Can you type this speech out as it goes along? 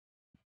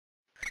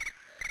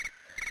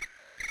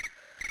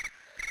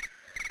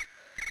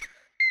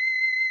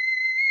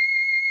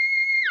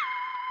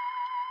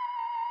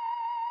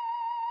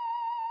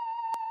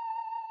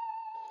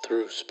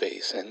through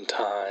space and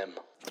time,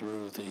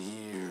 Through the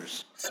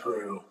years.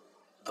 through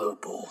the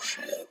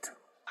bullshit.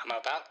 I'm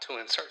about to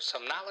insert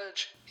some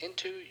knowledge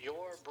into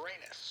your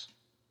brainus.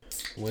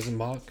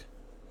 Wizenbach?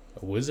 A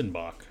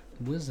Wizenbach.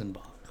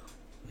 Wizenbach.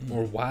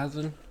 Or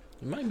Wizen?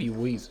 It might be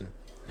Wheezin.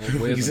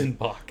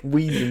 Wiesenbach.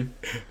 Wheezin.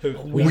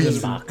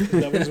 Wizenbach.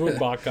 That was what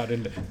Bach got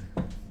into.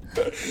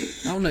 I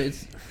don't know,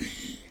 it's...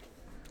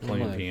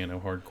 Playing like, piano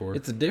hardcore.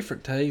 It's a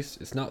different taste.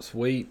 It's not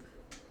sweet.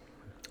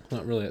 It's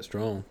not really that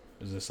strong.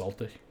 Is it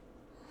salty?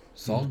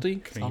 Salty?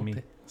 Creamy.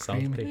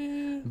 Salty.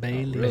 Salty.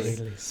 Baileys. really.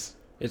 Baileys.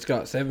 It's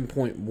got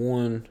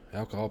 7.1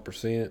 alcohol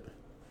percent.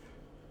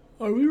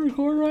 Are we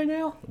recording right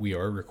now? We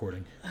are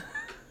recording.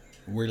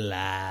 We're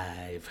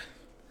live.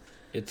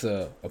 It's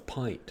a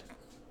pint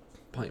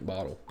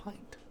bottle.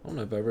 Pint. I don't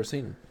know if I've ever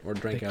seen or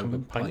drank They out of come a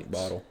in pint pints?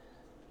 bottle.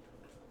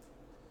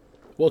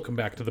 Welcome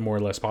back to the More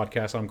or Less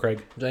podcast. I'm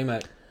Craig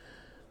J-Mac.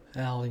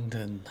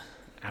 Allington.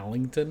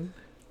 Allington.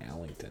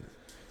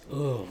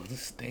 Oh,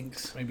 this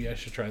stinks. Maybe I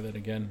should try that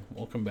again.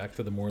 Welcome back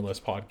to the More or Less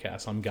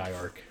podcast. I'm Guy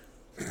Ark.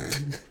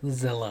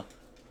 Zilla.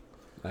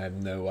 I have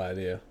no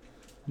idea.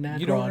 Nadroj.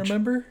 You don't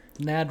remember?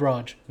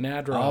 Nadroj.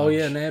 Nadroj. Oh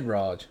yeah,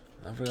 Nadroj.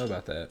 I forgot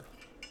about that.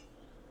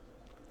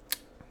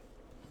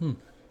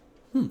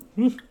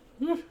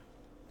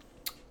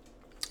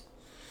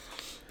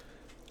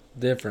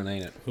 Different,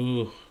 ain't it?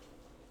 Ooh.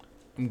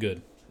 I'm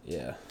good.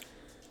 Yeah.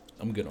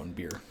 I'm good on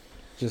beer.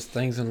 Just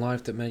things in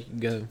life that make you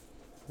go,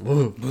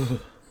 whoa.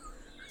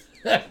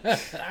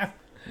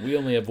 We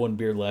only have one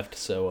beer left,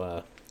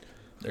 so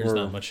there's We're-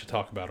 not much to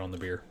talk about on the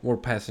beer. We're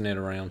passing it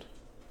around.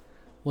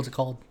 What's it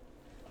called?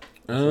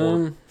 I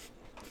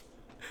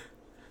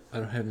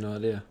don't have no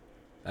idea.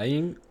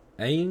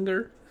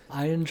 Anger?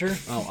 Iinger?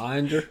 Oh,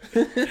 Inger.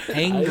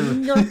 Anger.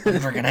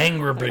 I'm drinking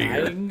anger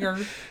beer. Anger.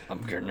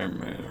 I'm getting in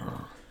there.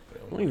 I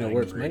don't even know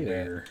where it's Angry made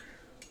beer.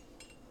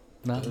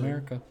 Not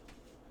America.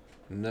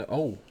 No.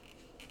 Oh.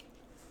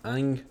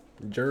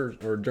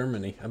 Or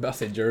Germany. I'm about to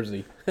say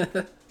Jersey.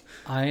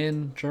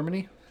 Iron,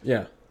 Germany?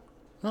 Yeah.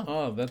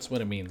 Oh, that's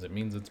what it means. It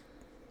means it's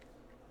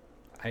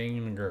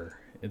anger.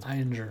 It's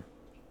Iinger.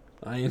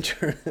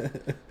 Inger.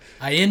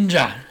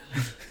 Iinja.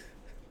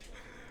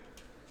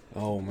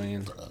 Oh,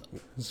 man.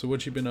 So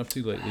what you been up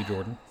to lately,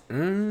 Jordan?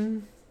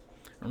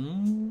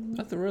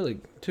 Nothing really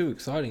too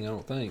exciting, I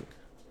don't think.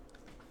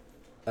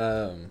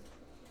 I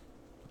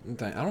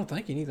don't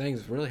think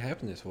anything's really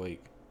happened this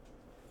week.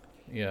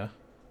 Yeah.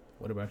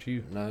 What about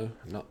you, No,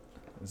 not.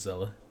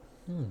 Zella?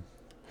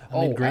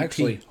 I made great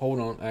actually, tea. hold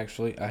on.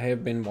 Actually, I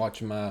have been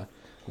watching my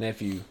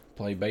nephew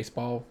play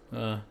baseball.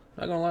 Not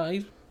gonna lie,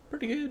 he's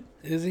pretty good.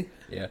 Is he?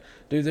 Yeah,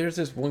 dude. There's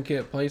this one kid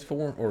that plays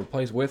for him or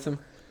plays with him.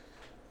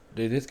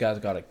 Dude, this guy's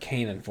got a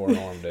cannon for an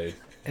arm, dude.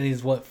 And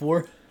he's what,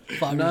 4?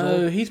 5 years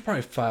No, old? he's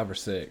probably 5 or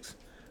 6.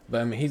 But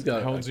I mean, he's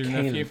got How a old's your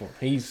cannon nephew? for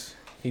him.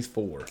 He's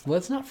 4.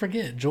 Let's not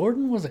forget,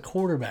 Jordan was a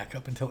quarterback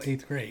up until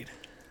 8th grade.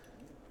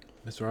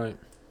 That's right.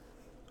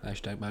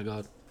 Hashtag by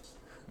God.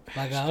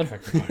 My God.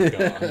 Oh my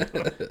god.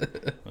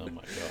 Oh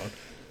my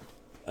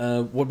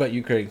god. What about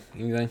you, Craig?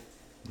 Anything?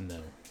 No.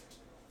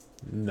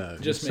 No.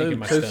 Just so, making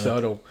my so stone.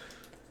 subtle.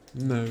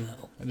 No.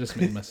 I just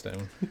made my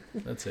stone.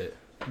 That's it.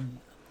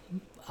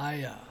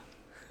 I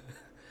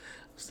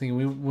was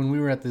thinking when we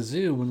were at the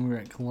zoo, when we were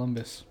at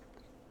Columbus,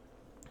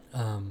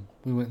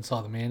 we went and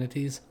saw the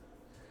manatees.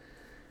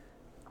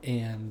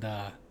 And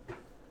I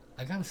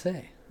gotta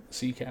say,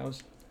 Sea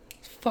cows?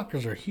 these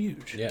fuckers are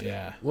huge. Yeah.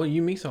 Yeah. Well, you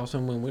and me saw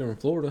some when we were in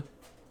Florida.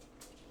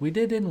 We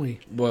did, didn't we?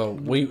 Well,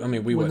 we When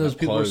went those up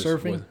people were close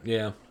surfing? with-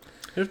 yeah.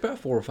 There's about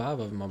 4 or 5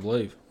 of them, I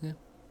believe. Yeah.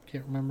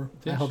 Can't remember.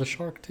 I Yes. held a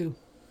shark too.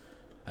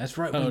 That's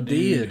right, Oh, we dude.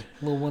 did.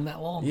 A little one that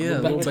long. Yeah,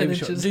 about little 10 baby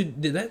shark. inches.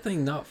 Dude, did that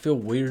thing not feel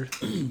weird?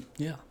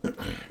 Yeah.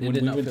 When did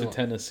we not went to feel-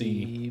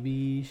 Tennessee,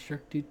 Baby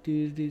shark do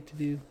do do do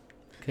do.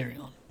 Carry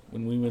on.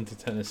 when we went to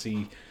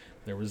Tennessee,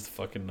 there was the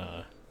fucking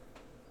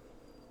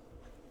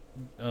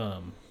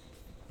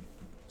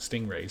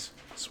stingrays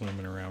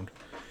swimming around.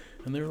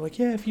 And they were like,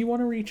 yeah, if you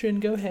want to reach in,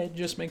 go ahead.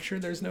 Just make sure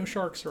there's no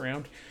sharks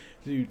around.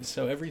 Dude,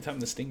 so every time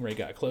the stingray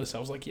got close, I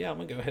was like, yeah, I'm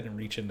going to go ahead and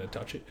reach in to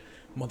touch it.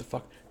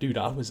 Motherfucker. Dude,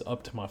 I was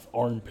up to my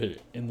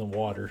armpit in the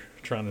water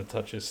trying to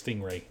touch a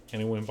stingray. And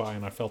it went by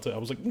and I felt it. I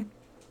was like,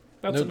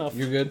 that's Nope, enough.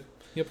 You're good.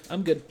 Yep,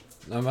 I'm good.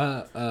 Now,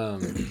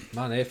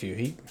 my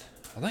nephew,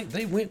 I think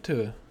they went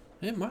to,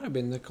 it might have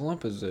been the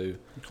Columbus Zoo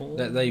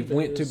that they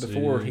went to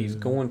before he's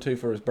going to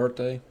for his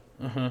birthday.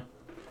 Uh-huh.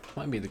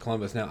 Might be the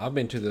Columbus. Now, I've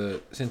been to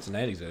the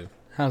Cincinnati Zoo.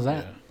 How's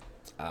that?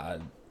 Yeah.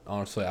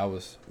 Honestly, I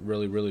was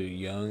really, really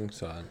young,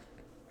 so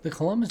The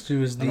Columbus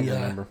Zoo is I don't the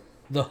remember.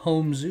 the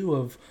home zoo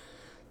of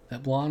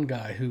that blonde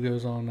guy who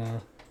goes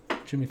on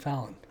Jimmy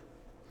Fallon.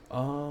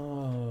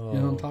 Oh. You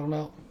know what I'm talking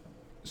about?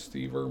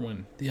 Steve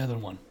Irwin. The other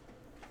one.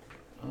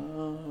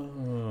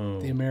 Oh.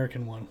 The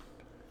American one.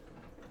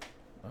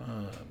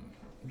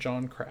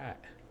 John Kratt.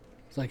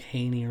 It's like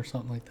Haney or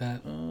something like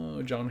that.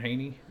 Oh, John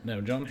Haney?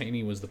 No, John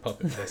Haney was the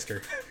puppet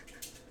tester.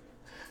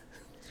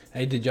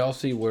 Hey, did y'all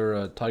see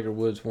where Tiger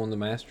Woods won the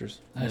Masters?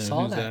 I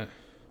saw Who's that.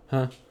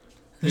 Huh? Did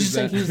you Who's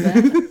say that? who's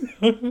that?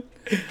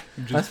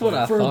 That's what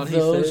I For thought he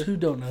those said. who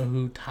don't know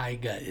who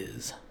Tyga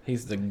is,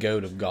 He's the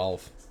goat of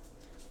golf.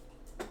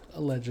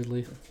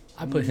 allegedly,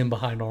 I put him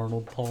behind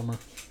Arnold Palmer.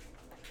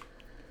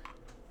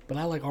 But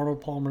I like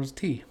Arnold Palmer's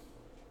tea.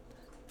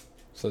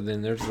 So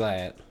then there's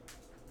that.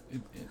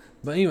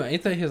 But anyway,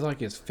 ain't that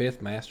his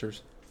fifth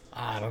Masters?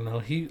 I don't know.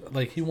 He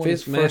won Fifth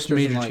his first Masters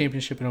major in,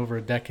 championship in over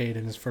a decade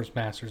and his first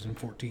Masters in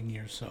 14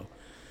 years. So,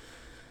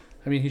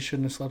 I mean, he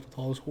shouldn't have slept with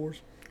all his whores.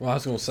 Well, I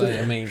was gonna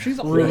say. I mean, She's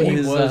really, he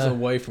his, was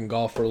away from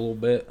golf for a little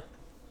bit.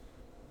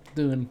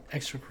 Doing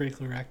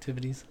extracurricular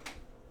activities.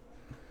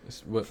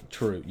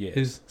 True. Yeah.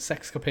 His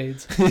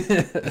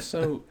sexcapades.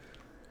 So,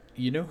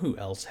 you know who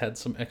else had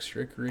some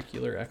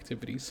extracurricular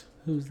activities?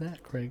 Who's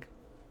that, Craig?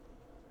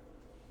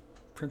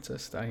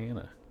 Princess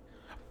Diana.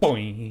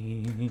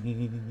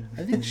 Boing.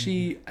 I think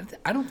she.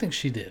 I don't think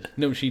she did.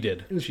 No, she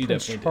did. It was She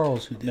Prince definitely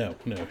Charles did. who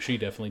did. No, she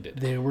definitely did.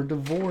 They were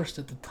divorced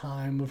at the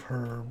time of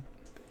her.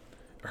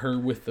 Her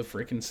with the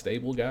freaking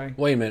stable guy.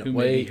 Wait a minute. Who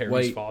may be Harry's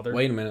Wait father.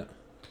 a minute.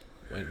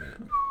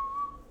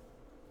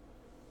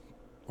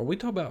 Are we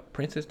talking about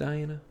Princess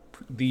Diana?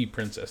 The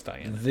Princess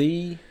Diana.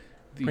 The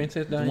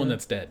Princess Diana? The one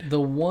that's dead.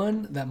 The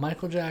one that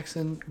Michael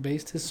Jackson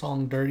based his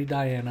song "Dirty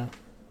Diana"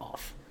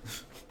 off.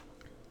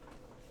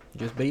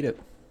 Just beat it.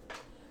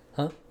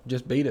 Huh?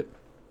 Just beat it.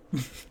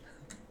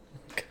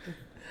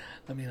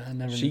 I mean, I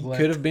never. She neglect.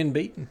 could have been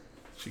beaten.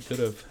 She could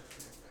have.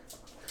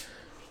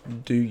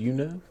 Do you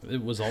know?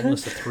 It was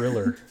almost a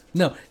thriller.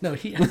 No,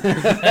 he.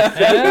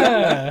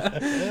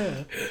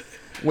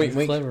 Wink,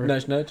 wink, clever.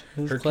 nudge, nudge.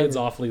 It was Her clever. kids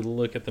awfully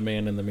look at the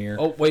man in the mirror.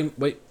 Oh, wait.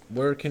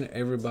 Where can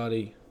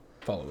everybody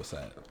follow us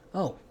at?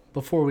 Oh,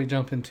 before we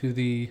jump into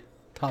the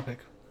topic.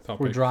 Before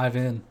we Topic. drive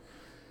in,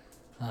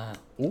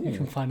 you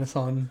can find us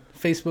on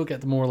Facebook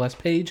at the More or Less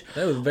page.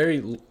 That was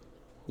very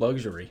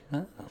luxury.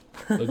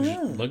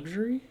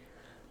 Luxury?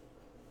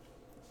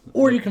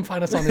 Or you can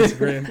find us on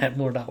Instagram at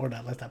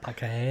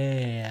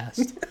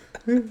more.or.less.podcast.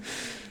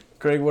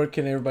 Craig, where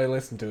can everybody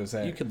listen to us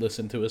at? You could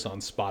listen to us on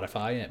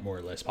Spotify at More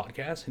or Less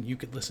Podcast, and you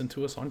could listen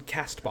to us on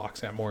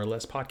Castbox at More or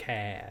Less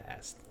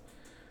Podcast.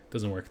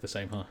 Doesn't work the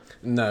same, huh?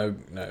 No.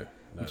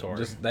 I'm sorry.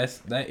 Just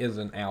that is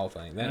an owl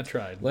thing. I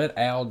tried. Let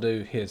Al do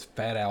his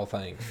fat owl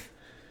thing.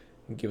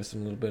 And give us a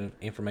little bit of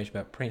information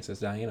about Princess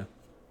Diana.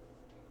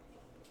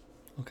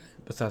 Okay.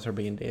 Besides her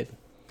being dead.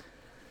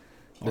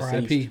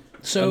 R.I.P.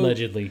 So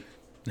Allegedly.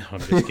 No, I'm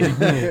just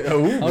kidding.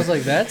 I was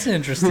like, that's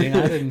interesting.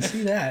 I didn't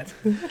see that.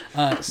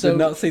 Did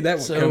not see that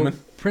one coming.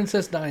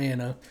 Princess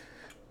Diana,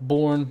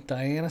 born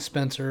Diana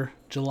Spencer,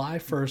 July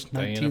 1st,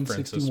 Diana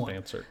Frances 1961.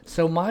 Spencer.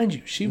 So mind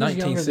you, she was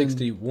younger than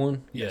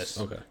 1961? Yes.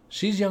 Okay.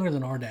 she's younger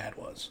than our dad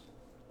was.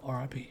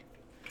 R.I.P.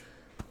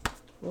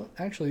 Well,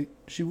 actually,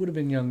 she would have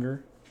been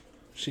younger.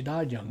 She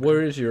died younger.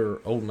 Where is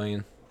your old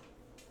man?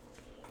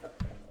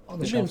 On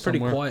the He's been shelf pretty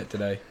somewhere. quiet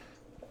today.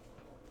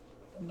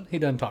 He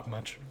doesn't talk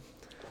much.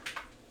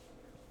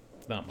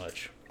 Not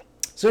much.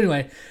 So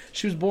anyway,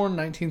 she was born in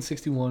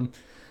 1961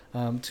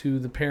 to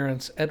the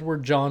parents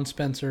Edward John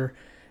Spencer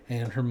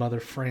and her mother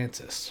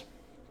Frances.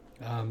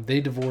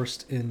 They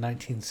divorced in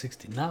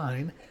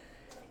 1969,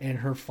 and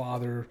her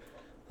father,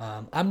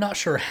 I'm not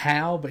sure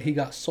how, but he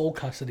got sole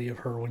custody of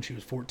her when she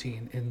was 14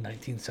 in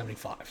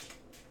 1975.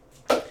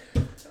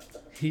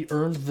 He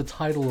earned the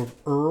title of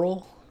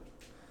Earl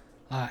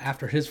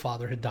after his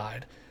father had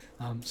died.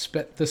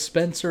 The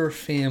Spencer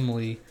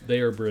family... They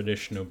are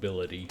British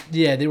nobility.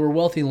 Yeah, they were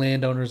wealthy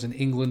landowners in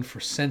England for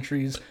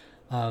centuries,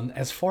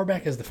 as far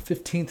back as the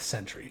 15th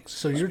century.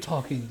 So you're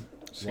talking,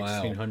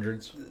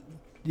 1600s.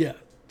 yeah,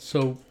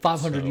 so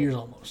 500 So- years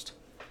almost.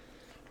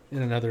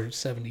 In another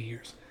 70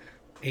 years,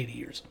 80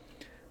 years.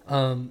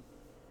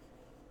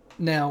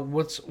 Now,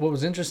 what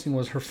was interesting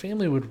was her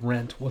family would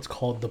rent what's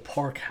called the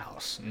Park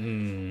House,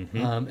 Mm-hmm.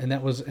 and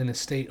that was an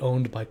estate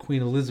owned by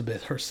Queen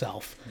Elizabeth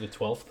herself. The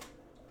 12th?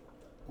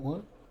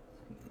 What?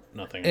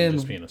 Nothing. And- I'm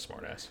just being a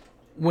smartass.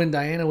 When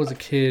Diana was a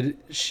kid,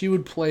 she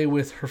would play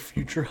with her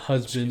future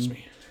husband. Excuse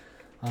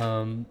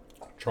me.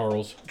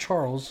 Charles.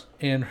 Charles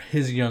and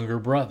his younger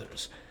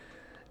brothers.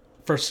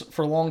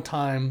 For a long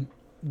time,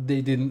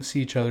 they didn't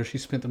see each other. She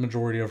spent the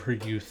majority of her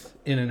youth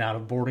in and out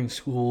of boarding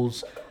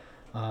schools,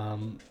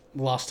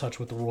 lost touch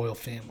with the royal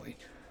family.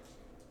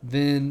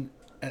 Then,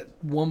 at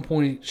one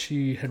point,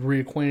 she had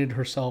reacquainted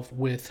herself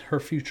with her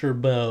future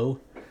beau,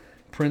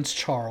 Prince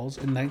Charles,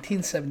 in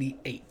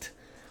 1978,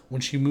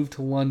 when she moved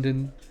to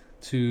London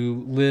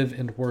to live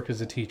and work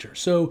as a teacher.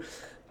 So,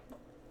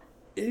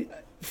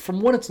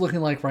 from what it's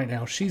looking like right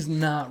now, she's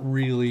not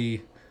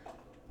really...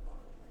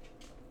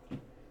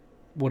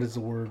 What is the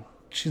word?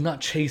 She's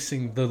not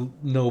chasing the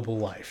noble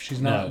life.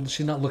 She's not. No.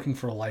 She's not looking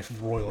for a life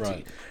of royalty.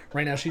 Right.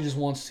 Right now, she just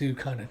wants to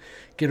kind of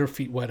get her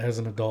feet wet as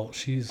an adult.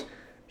 She's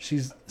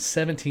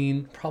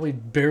 17, probably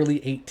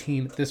barely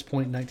 18 at this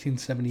point in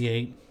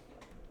 1978,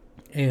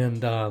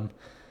 and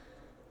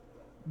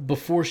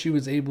before she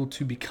was able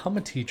to become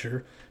a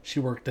teacher, she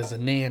worked as a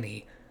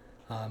nanny,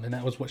 and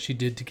that was what she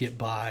did to get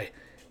by.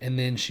 And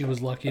then she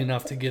was lucky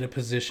enough to get a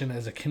position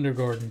as a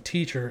kindergarten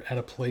teacher at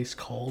a place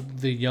called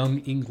the Young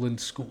England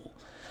School.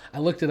 I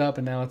looked it up,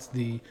 and now it's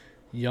the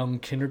young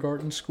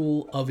kindergarten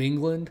school of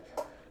England.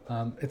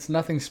 It's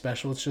nothing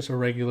special. It's just a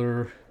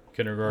regular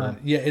Kindergarten.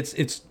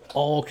 It's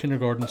all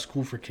kindergarten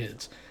school for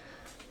kids.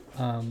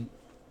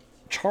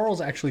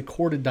 Charles actually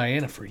courted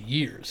Diana for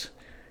years.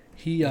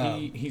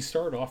 He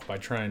started off by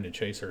trying to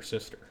chase her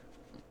sister.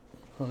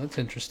 Oh, that's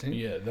interesting.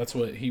 Yeah, that's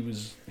what he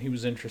was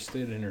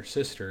interested in, her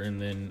sister,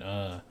 and then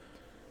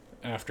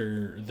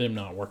after them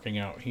not working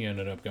out, he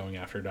ended up going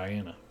after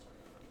Diana.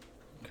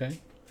 Okay.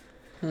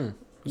 So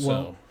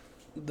Well,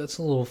 that's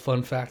a little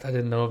fun fact I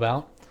didn't know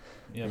about.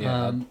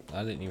 Yeah,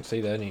 I didn't even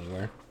see that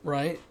anywhere.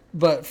 Right.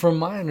 But from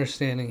my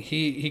understanding,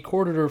 he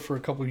courted her for a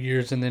couple of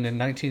years, and then in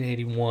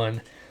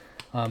 1981,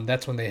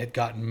 that's when they had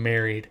gotten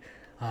married,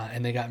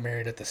 and they got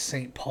married at the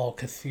St. Paul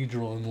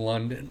Cathedral in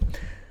London.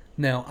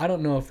 Now, I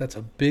don't know if that's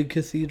a big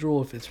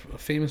cathedral, if it's a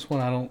famous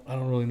one. I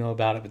don't really know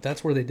about it, but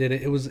that's where they did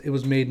it. It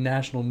was made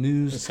national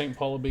news. Is St.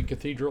 Paul a big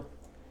cathedral?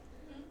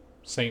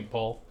 St.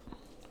 Paul.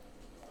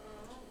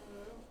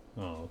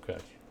 Oh, okay.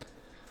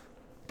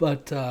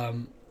 But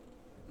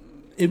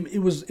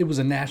it was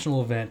a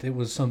national event. It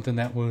was something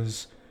that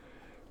was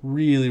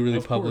really, really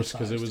Of course, publicized.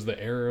 because it was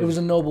the heir of... It was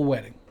a noble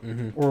wedding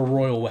or a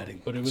royal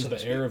wedding. But it was so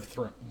the heir of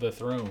the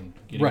throne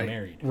getting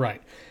married.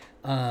 Right.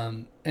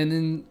 And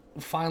then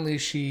finally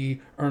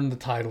she earned the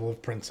title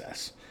of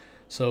princess.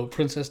 So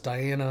Princess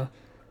Diana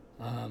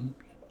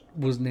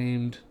was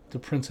named the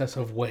Princess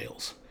of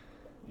Wales.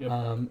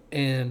 Yep.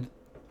 And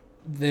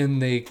then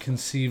they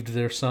conceived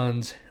their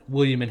sons,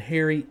 William and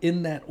Harry,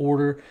 in that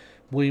order.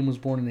 William was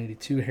born in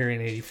 82, Harry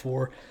in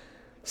 84.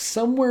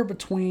 Somewhere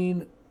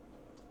between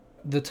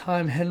the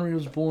time Henry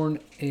was born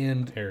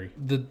and Harry.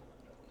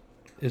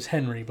 Is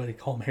Henry, but he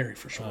called him Harry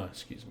for short.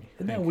 Excuse me.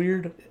 Isn't that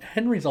weird?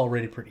 Henry's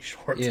already pretty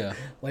short. Yeah.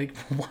 Like,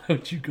 why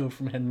would you go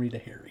from Henry to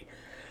Harry?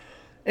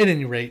 At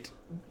any rate,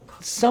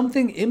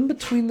 something in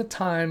between the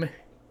time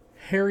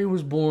Harry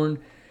was born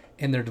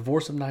and their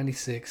divorce of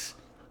 96,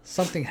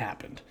 something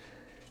happened.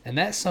 And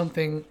that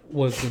something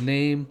was the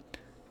name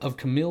of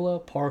Camilla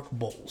Park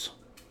Bowles.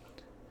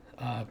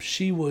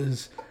 She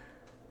was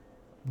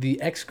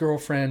the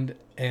ex-girlfriend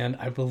and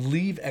I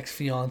believe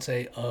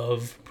ex-fiance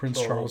of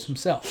Prince Charles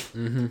himself.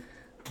 Mm-hmm.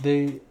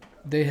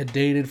 They had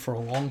dated for a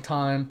long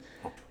time,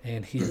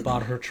 and he had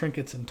bought her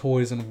trinkets and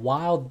toys. And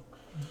while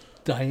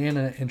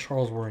Diana and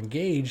Charles were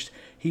engaged,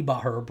 he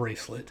bought her a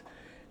bracelet,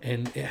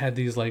 and it had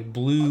these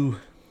blue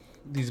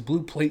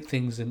plate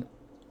things,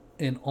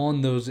 and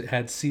on those it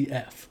had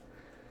CF.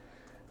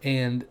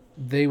 And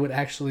they would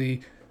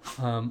actually,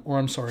 or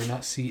I'm sorry,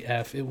 not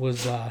CF. It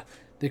was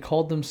they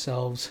called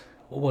themselves,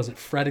 what was it?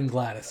 Fred and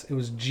Gladys. It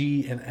was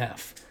G and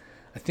F.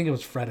 I think it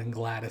was Fred and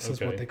Gladys is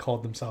what they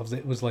called themselves.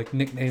 It was like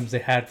nicknames they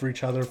had for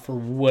each other for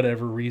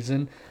whatever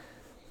reason.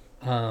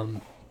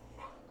 In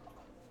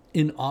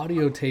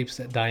audio tapes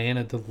that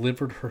Diana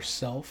delivered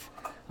herself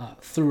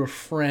through a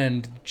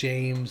friend,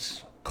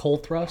 James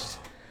Colthrust,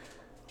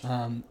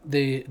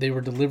 they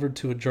were delivered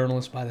to a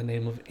journalist by the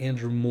name of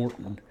Andrew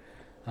Morton.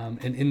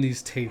 And in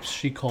these tapes,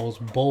 she calls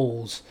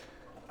Bowles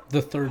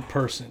the third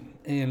person.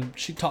 And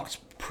she talks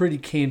pretty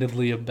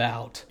candidly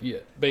about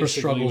her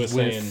struggles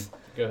with...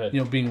 Go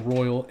ahead. Being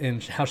royal,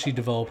 and how she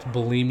developed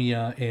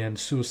bulimia and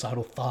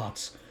suicidal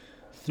thoughts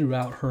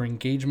throughout her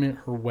engagement,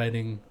 her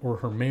wedding, or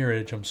her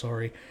marriage, I'm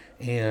sorry,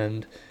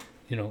 and,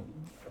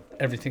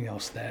 everything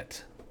else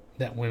that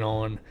went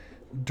on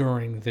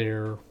during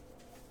their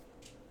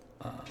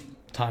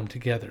time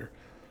together.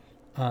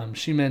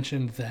 She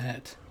mentioned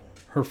that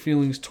her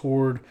feelings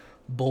toward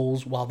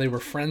Bowles, while they were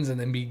friends in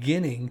the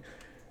beginning,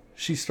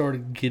 she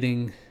started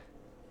getting...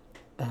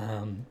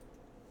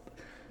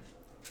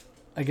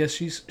 I guess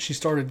she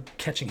started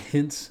catching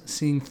hints,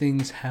 seeing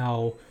things,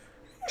 how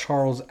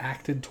Charles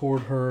acted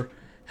toward her,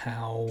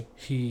 how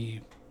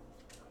he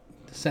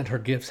sent her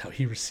gifts, how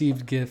he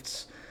received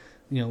gifts,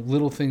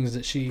 little things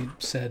that she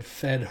said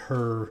fed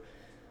her,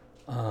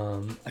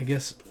 I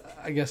guess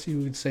you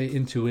would say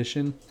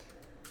intuition.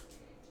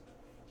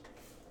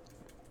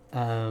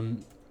 So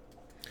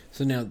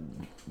now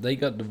they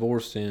got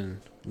divorced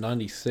in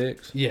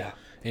 96. Yeah.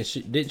 And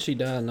didn't she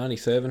die in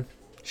 97?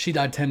 She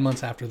died 10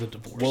 months after the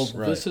divorce.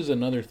 Well, this is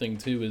another thing,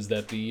 too, is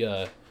that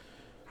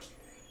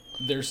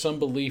there's some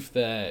belief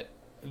that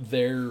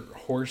their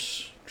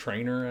horse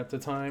trainer at the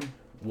time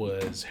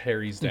was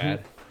Harry's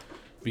dad,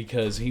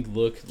 because he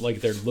looked like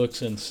their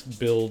looks and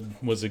build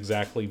was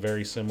exactly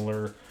very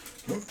similar.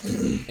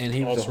 And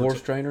he was a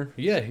horse trainer?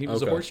 Yeah, he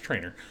was a horse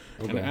trainer.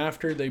 Okay. And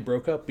after they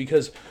broke up,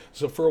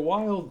 so for a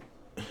while,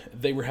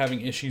 they were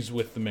having issues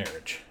with the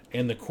marriage.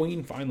 And the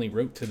Queen finally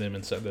wrote to them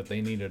and said that they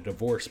needed a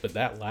divorce, but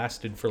that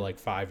lasted for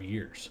 5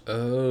 years.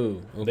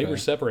 Oh, okay. They were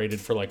separated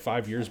for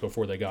 5 years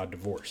before they got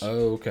divorced.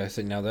 Oh, okay.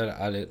 See, now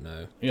that I didn't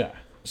know. Yeah.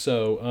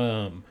 So,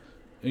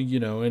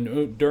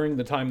 and during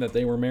the time that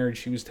they were married,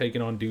 she was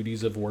taking on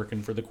duties of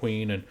working for the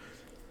Queen, and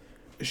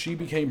she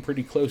became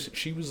pretty close.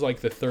 She was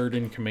the third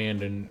in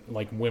command and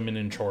women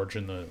in charge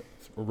in the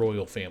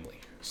royal family.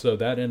 So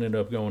that ended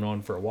up going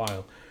on for a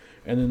while,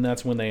 and then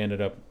that's when they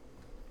ended up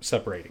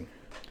separating.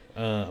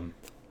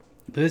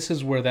 This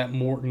is where that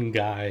Morton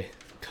guy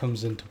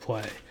comes into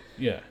play.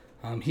 Yeah.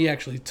 He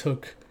actually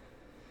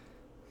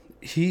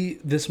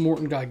this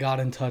Morton guy got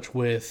in touch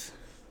with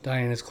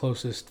Diana's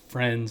closest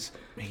friends.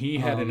 He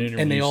had an interview,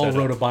 and they all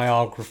wrote a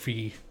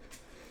biography.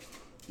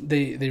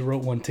 They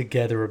wrote one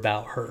together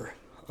about her.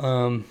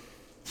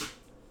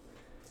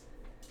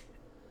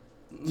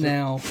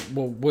 Now,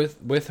 well,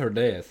 with her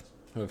death,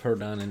 with her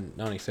dying in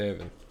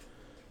 97,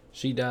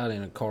 she died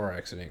in a car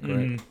accident,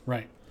 correct?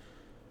 Right.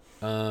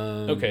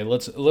 Okay,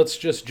 let's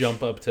just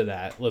jump up to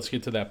that. Let's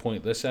get to that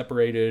point. They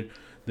separated.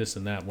 This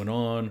and that went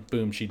on.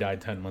 Boom, she died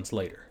 10 months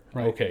later.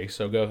 Right. Okay,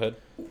 so go ahead.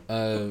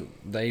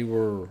 They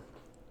were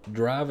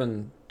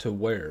driving to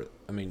where?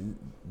 I mean,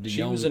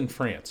 She was in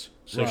France,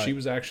 so Right. she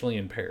was actually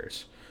in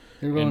Paris.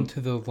 They're going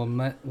to the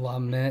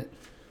Lamette.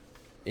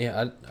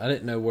 Yeah, I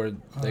didn't know where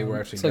they were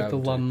actually It's like the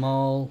driving to.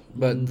 Lamal.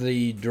 But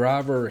the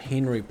driver,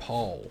 Henry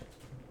Paul,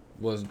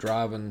 was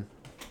driving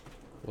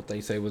what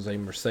they say was a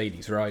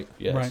Mercedes, right?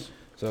 Yes. Right.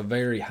 So a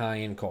very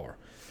high-end car.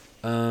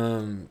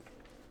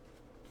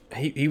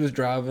 He was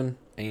driving,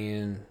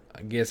 and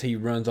I guess he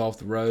runs off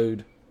the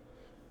road,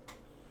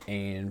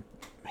 and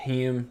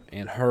him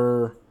and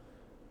her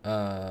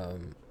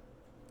and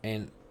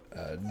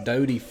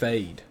Dodie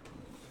Fayed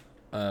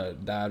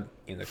died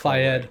in the car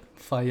wreck.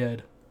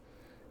 Fayed.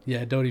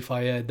 Yeah, Dodie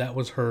Fayed. That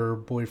was her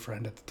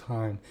boyfriend at the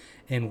time,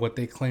 and what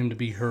they claimed to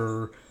be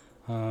her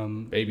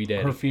Baby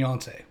daddy. her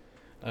fiance.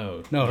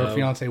 Oh. No, her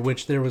fiance,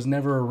 which there was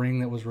never a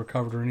ring that was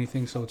recovered or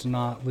anything, so it's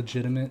not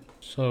legitimate.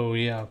 So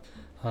yeah,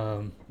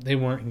 they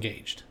weren't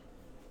engaged.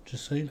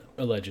 Just so you know.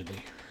 Allegedly.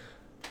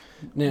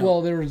 Now,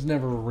 Well, there was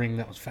never a ring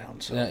that was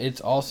found. So now,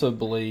 it's also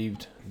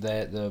believed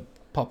that the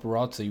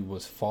paparazzi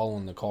was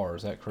following the car.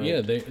 Is that correct?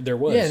 Yeah, there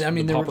was. yeah, I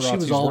mean, the she paparazzis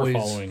was were always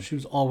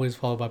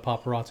following followed by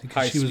paparazzi. 'Cause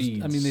high she was,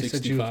 speed. I mean, they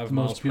said she was 65 the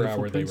miles most per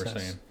beautiful hour. They were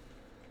princess.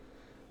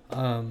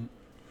 saying.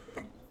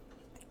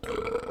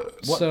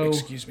 So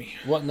Excuse me.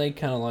 Wasn't they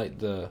kind of like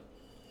the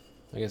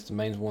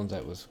main ones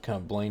that was kind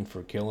of blamed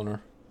for killing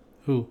her?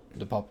 who?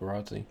 The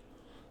paparazzi.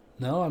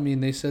 No, I mean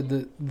they said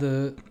that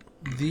the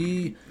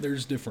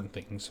There's different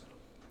things.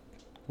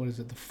 what is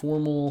it? The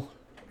formal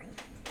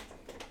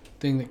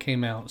thing that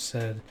came out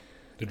said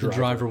The the driver.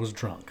 driver was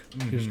drunk.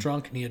 He was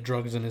drunk and he had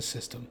drugs in his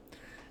system,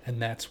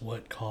 and that's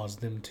what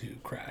caused them to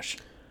crash.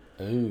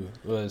 Ooh,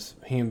 was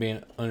him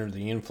being under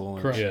the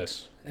influence. Correct.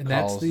 Yes. And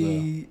that's Caused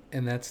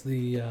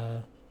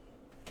the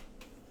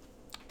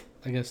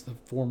I guess the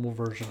formal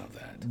version of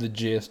that. The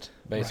gist,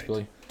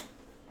 basically.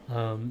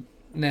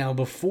 Now,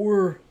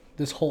 before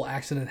this whole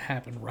accident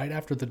happened, right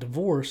after the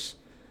divorce,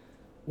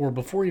 or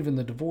before even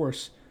the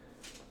divorce,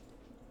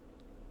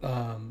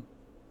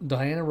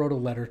 Diana wrote a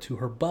letter to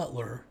her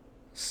butler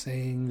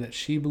saying that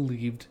she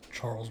believed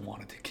Charles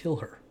wanted to kill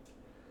her,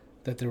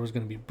 that there was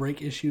going to be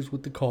brake issues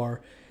with the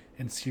car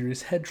and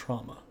serious head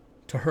trauma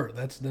to her.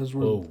 Those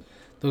were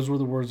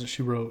the words that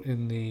she wrote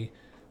in the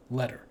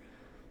letter.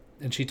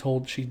 And she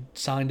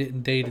signed it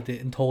and dated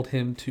it and told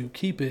him to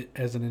keep it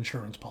as an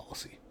insurance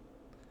policy.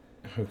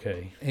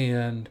 Okay.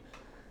 And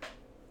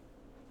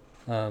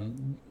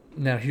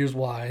now here's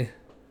why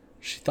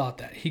she thought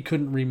that. He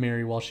couldn't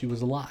remarry while she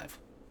was alive.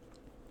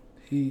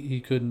 He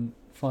couldn't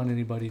find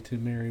anybody to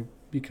marry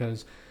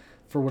because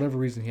for whatever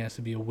reason he has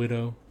to be a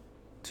widow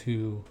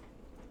to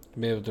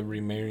Be able to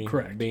remarry.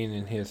 Correct. Being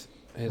in his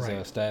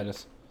Right.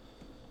 status.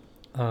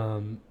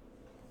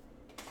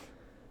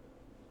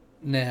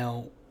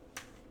 Now,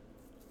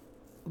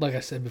 like I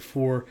said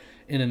before,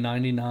 in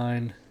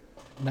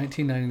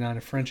 1999,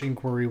 a French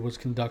inquiry was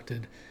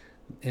conducted,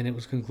 and it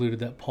was concluded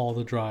that Paul,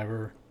 the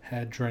driver,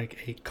 had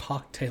drank a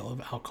cocktail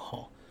of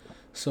alcohol.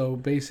 So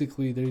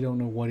basically, they don't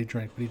know what he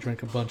drank, but he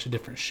drank a bunch of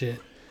different shit.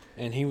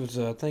 And he was,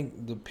 I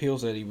think the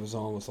pills that he was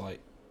on was like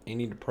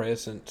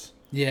antidepressants.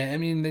 Yeah, I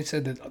mean, they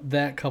said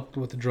that coupled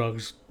with the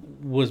drugs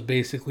was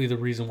basically the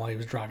reason why he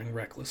was driving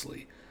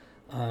recklessly.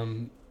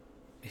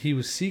 He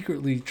was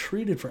secretly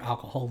treated for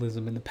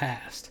alcoholism in the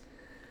past.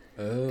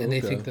 Oh, And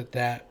they think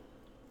that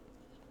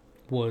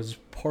was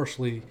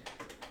partially...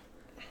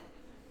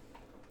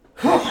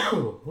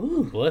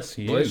 Bless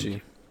you. Bless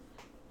you.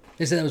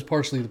 They said that was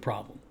partially the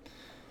problem.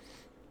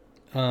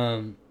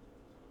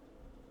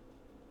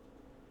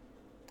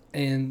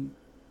 And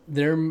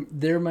there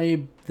may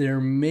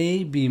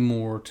be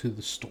more to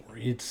the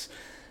story. It's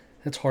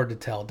hard to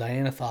tell.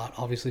 Diana thought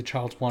obviously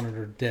Charles wanted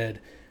her dead.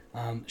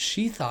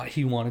 She thought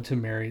he wanted to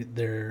marry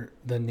the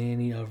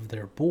nanny of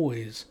their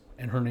boys,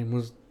 and her name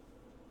was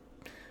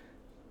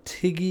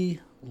Tiggy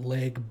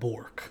Leg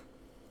Bork.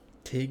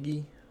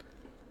 Tiggy?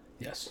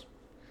 Yes.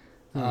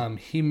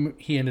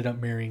 He ended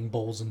up marrying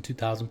Bowles in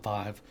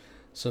 2005,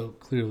 so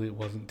clearly it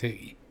wasn't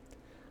Tiggy.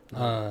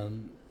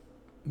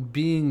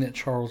 Being that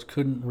Charles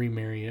couldn't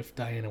remarry if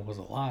Diana was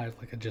alive,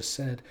 like I just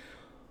said,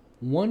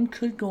 one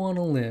could go on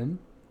a limb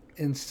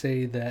and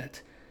say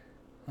that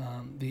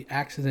the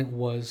accident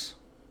was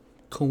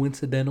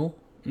coincidental,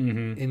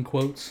 in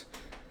quotes.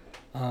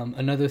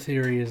 Another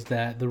theory is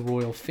that the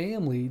royal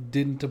family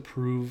didn't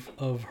approve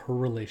of her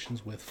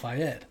relations with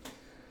Fayed.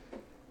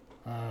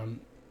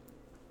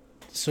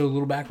 So a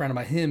little background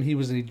about him: he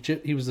was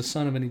the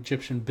son of an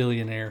Egyptian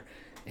billionaire,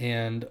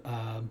 and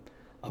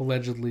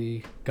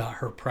allegedly got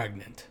her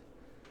pregnant.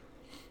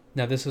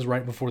 Now, this is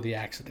right before the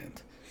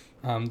accident.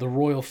 The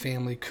royal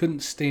family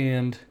couldn't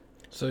stand...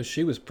 So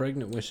she was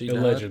pregnant when she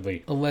Allegedly.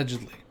 died?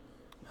 Allegedly.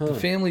 Huh. The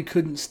family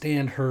couldn't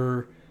stand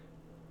her...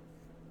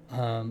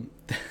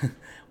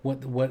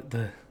 what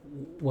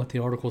the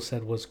article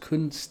said was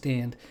couldn't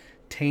stand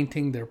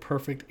tainting their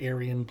perfect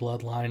Aryan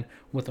bloodline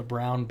with a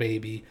brown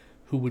baby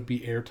who would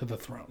be heir to the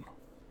throne.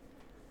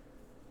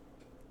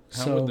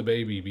 How would the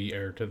baby be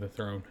heir to the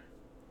throne?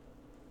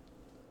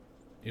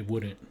 It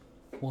wouldn't.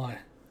 Why?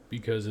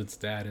 Because its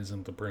dad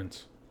isn't the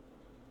prince.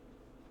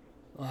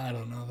 I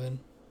don't know then.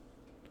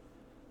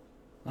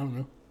 I don't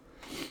know.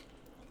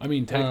 I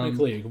mean,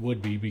 technically it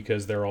would be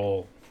because they're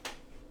all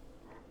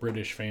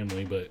British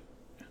family, but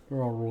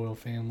They're all royal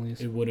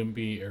families. it wouldn't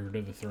be heir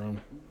to the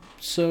throne.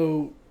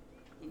 So,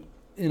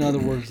 in other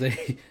words,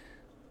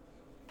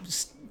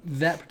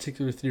 that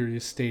particular theory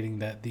is stating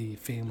that the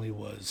family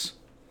was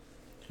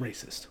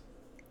racist.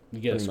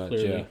 Yes, Pretty much,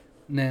 clearly. yeah.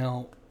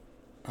 Now,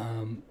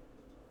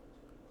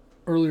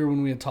 earlier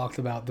when we had talked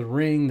about the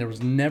ring, there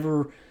was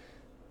never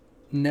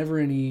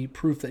any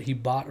proof that he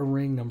bought a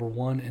ring, number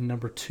one, and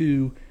number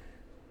two,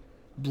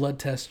 blood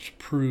tests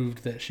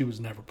proved that she was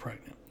never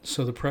pregnant.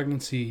 So the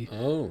pregnancy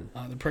Oh.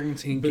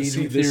 engagement This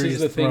theory is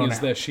the thing thrown is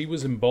out. that she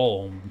was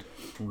embalmed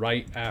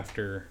right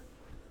after,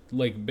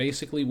 like,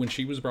 basically when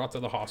she was brought to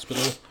the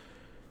hospital,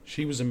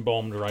 she was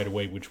embalmed right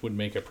away, which would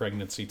make a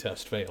pregnancy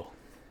test fail.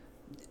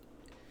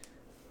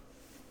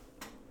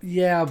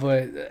 Yeah,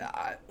 but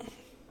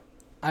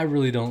I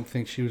really don't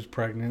think she was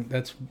pregnant.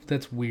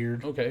 That's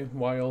weird. Okay,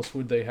 why else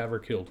would they have her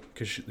killed?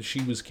 Because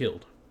she was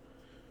killed.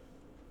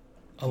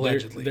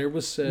 Allegedly. There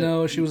was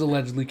No, she was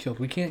allegedly killed.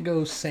 We can't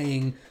go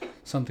saying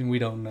something we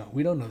don't know.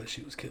 We don't know that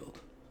she was killed.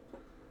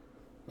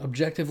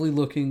 Objectively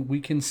looking, we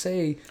can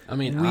say I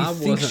mean, we I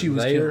think wasn't she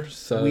was there, killed.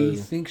 so We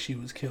think she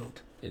was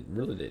killed. it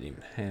really didn't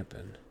even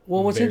happen.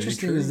 Well, what's Very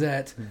interesting true. is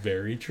that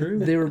very true.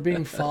 they were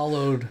being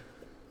followed,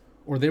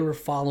 or they were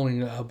following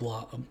not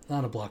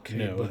a blockade,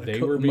 No, but they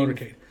a were being-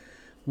 motorcade.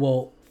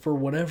 Well, for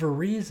whatever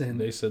reason,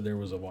 They said there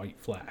was a white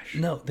flash.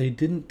 no, they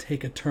didn't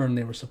take a turn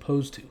they were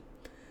supposed to.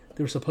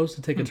 They were supposed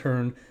to take a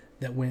turn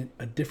that went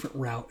a different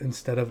route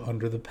instead of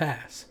under the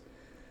pass.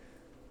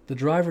 The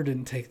driver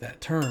didn't take that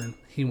turn.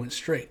 He went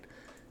straight.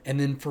 And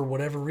then for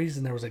whatever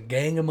reason, there was a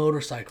gang of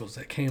motorcycles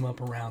that came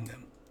up around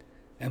them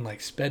and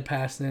like sped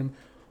past them.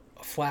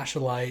 A flash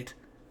of light,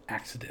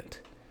 accident.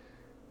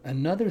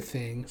 Another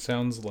thing,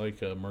 Sounds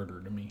like a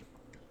murder to me.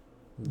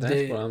 That's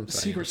the what I'm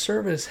saying. Secret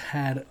Service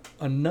had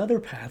another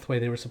pathway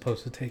they were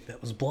supposed to take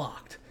that was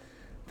blocked.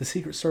 The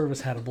Secret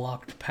Service had a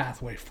blocked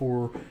pathway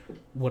for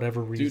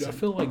whatever reason. Dude, I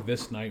feel like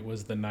this night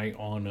was the night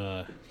on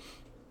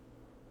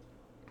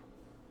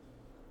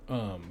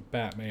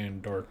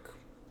Batman Dark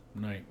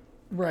Knight.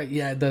 Right,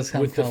 yeah, it does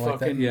sound With the kind of like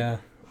that. fucking Yeah.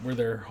 where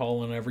they're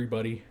hauling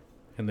everybody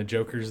and the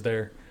Joker's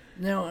there.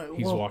 Now,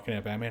 He's walking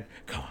at Batman.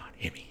 Come on,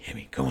 hit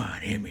me, come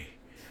on, hit me.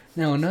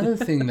 Now, another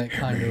thing that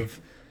kind of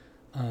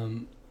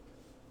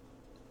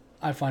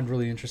I find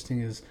really interesting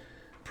is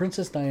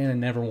Princess Diana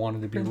never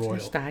wanted to be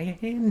royal.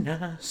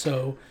 Diana.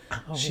 So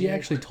she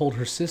actually told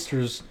her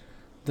sisters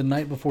the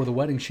night before the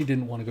wedding she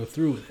didn't want to go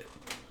through with it.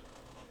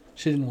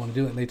 She didn't want to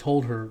do it, and they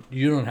told her,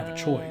 "You don't have a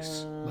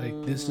choice.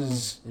 Like this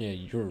is Yeah,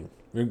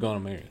 you're gonna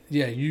marry.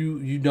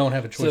 you don't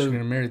have a choice. So- You're going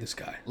to marry this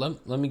guy."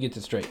 Let me get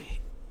this straight.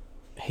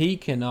 He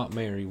cannot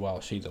marry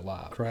while she's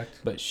alive. Correct.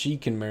 But she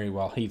can marry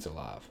while he's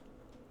alive.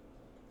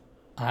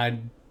 I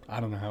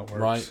don't know how it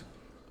works. Right?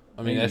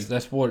 I mean, Maybe.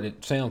 that's what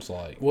it sounds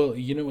like. Well,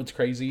 you know what's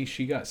crazy?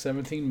 She got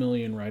 $17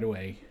 million right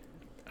away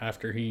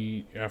after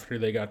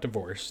they got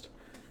divorced,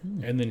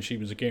 and then she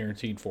was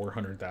guaranteed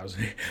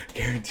 $400,000.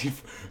 Guaranteed.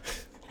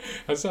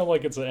 I sound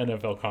like it's an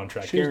NFL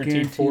contract. She was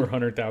Guaranteed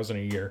guaranteed- $400,000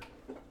 a year.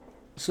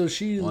 So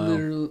she Wow.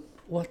 literally,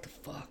 what the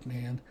fuck,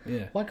 man?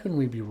 Yeah. Why couldn't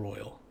we be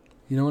royal?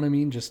 You know what I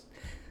mean? Just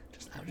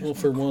I just Well, want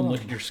for a one, crumb.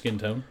 look at your skin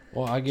tone.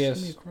 Well, I Send me a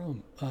guess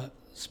crumb.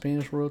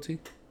 Spanish royalty.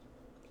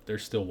 They're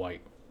still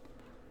white.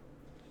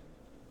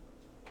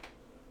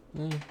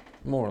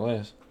 more or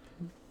less.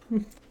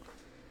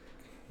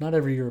 Not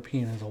every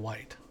European is a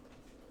white.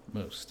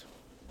 Most.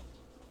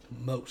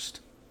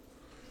 Most.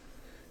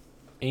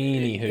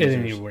 Any At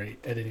any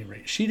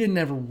rate, she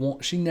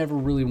never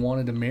really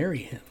wanted to marry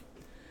him.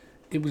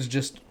 It was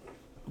just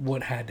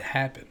what had to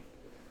happen.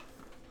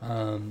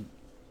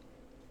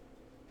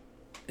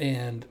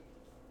 And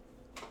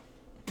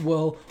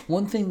well,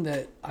 one thing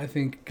that I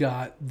think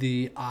got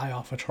the eye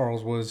off of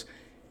Charles was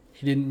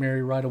he didn't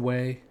marry right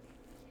away.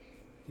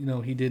 You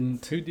know, he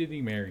didn't. Who did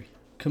he marry?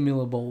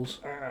 Camilla Bowles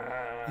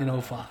in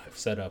 05.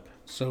 Set up.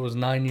 So it was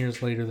 9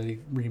 years later that he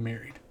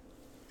remarried.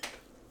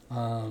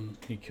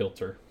 He killed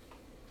her.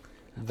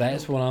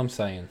 That's what I'm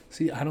saying.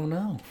 See, I don't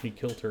know. He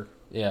killed her.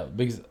 Yeah,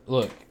 because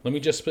look, Let me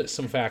just spit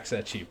some facts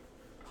at you.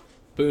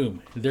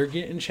 Boom. They're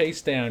getting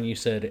chased down, you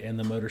said, and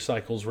the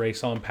motorcycles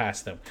race on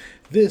past them.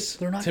 This,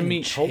 They're not to getting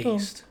me, hold on.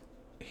 chased.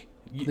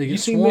 You, They you get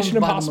seen swarmed Mission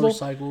by the Impossible?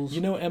 motorcycles.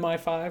 You know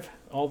MI5?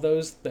 All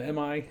those? The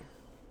MI?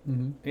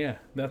 Mm-hmm. Yeah,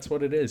 that's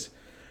what it is.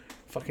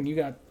 Fucking, you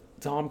got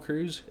Tom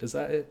Cruise? Is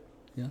that it?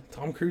 Yeah.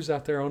 Tom Cruise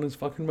out there on his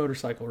fucking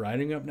motorcycle,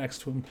 riding up next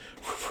to him,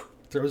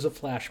 throws a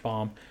flash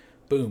bomb.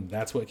 Boom.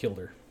 That's what killed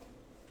her.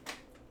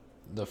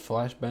 The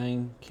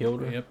flashbang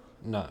killed her? Yep.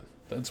 No.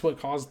 That's what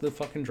caused the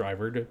fucking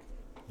driver to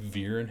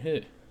veer and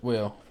hit.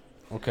 Well,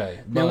 okay.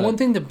 Now, But one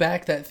thing to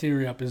back that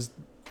theory up is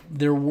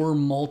there were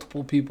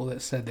multiple people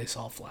that said they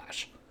saw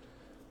Flash.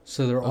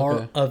 So there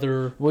are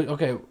other...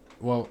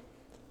 Well,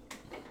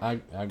 I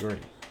agree.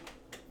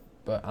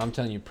 But I'm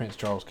telling you, Prince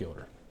Charles killed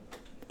her.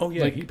 Oh,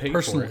 yeah, like, he paid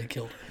personally for it.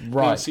 killed her.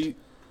 Right. See,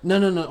 No.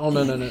 Oh,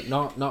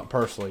 no. Not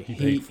personally. He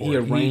paid for it.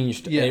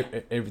 arranged Yeah.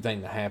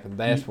 everything that happened.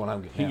 That's what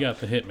I'm getting he at. got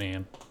the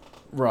hitman.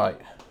 Right.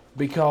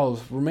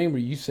 Because, remember,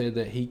 you said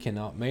that he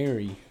cannot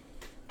marry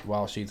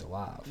while she's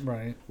alive.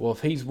 Right. Well,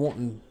 if he's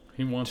wanting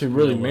He wants to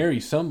really Noah. marry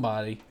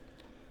somebody,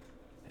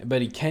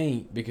 but he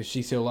can't because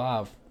she's still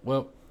alive,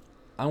 well,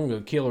 I'm going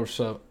to kill her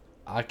so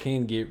I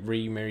can get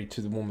remarried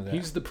to the woman that...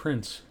 He's the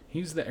prince.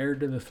 He's the heir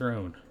to the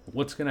throne.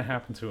 What's going to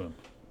happen to him?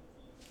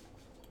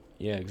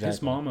 Yeah, exactly.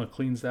 His mama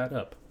cleans that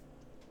up.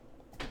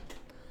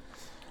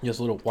 Just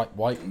a little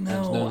white.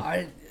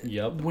 No,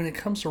 Yep. when it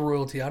comes to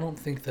royalty, I don't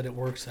think that it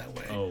works that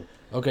way. Oh,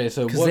 Okay,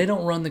 so Because they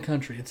don't run the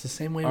country. It's the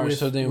same way All right, with,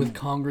 so then with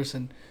Congress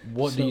and...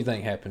 what do so- you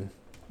think happened?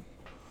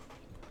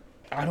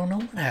 I don't know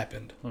what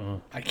happened. uh,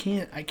 I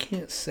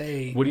can't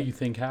say... what do you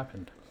think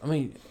happened? I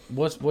mean,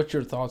 what's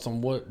your thoughts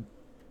on what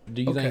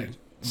do you Okay, think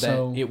that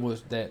so- it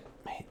was that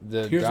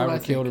the Here's what I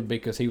driver killed her think.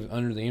 because he was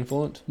under the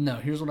influence? No,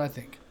 here's what I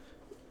think.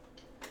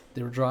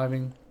 They were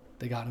driving.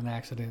 They got in an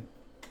accident.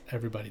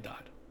 Everybody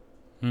died.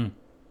 Hmm.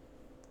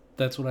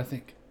 That's what I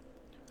think.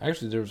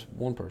 Actually, there was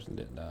one person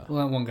that didn't die.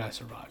 Well, that one guy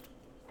survived.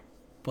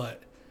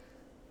 But,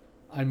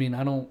 I mean,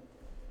 I don't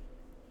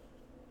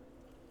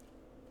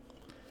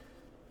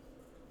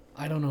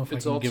know if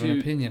It's I can all give an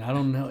opinion. I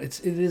don't know. It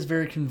is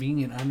very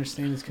convenient. I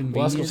understand it's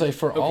Well, I was convenient. gonna say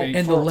for all. And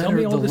the tell letter-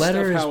 me all the this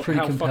letter stuff, is how, pretty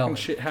how compelling. fucking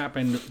shit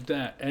happened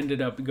that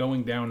ended up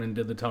going down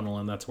into the tunnel,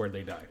 and that's where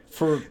they died.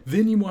 For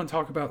Then you want to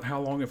talk about how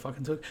long it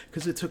fucking took?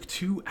 Because it took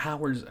 2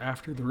 hours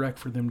after the wreck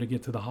for them to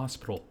get to the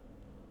hospital.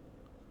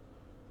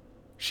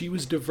 She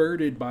was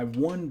diverted by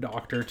one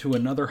doctor to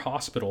another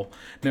hospital.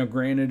 Now,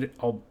 granted,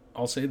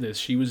 I'll say this: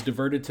 she was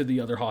diverted to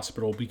the other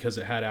hospital because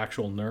it had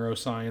actual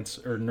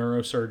neuroscience or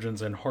neurosurgeons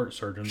and heart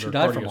surgeons. She or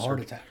died from a heart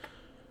cardiosurgeons. attack.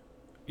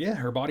 Yeah,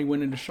 her body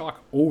went into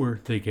shock,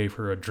 or they gave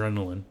her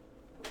adrenaline.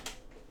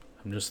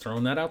 I'm just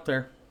throwing that out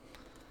there.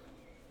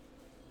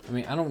 I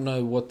mean, I don't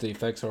know what the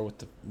effects are with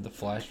the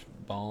flash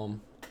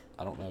bomb.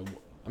 I don't know.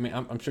 I mean,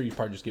 I'm sure you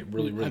probably just get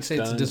really I'd say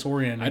stunned. it's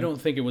disorienting. I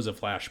don't think it was a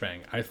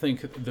flashbang. I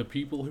think the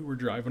people who were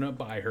driving up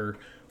by her,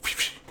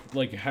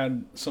 like,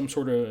 had some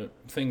sort of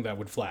thing that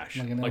would flash,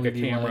 Like an like a LED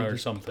camera light. or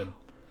something.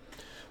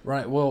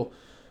 Right. Well,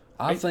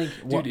 I think.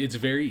 Dude, it's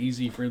very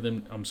easy for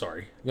them. I'm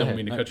sorry, Go don't ahead.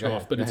 mean to No, cut you go off,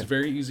 ahead. but Go it's ahead.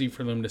 very easy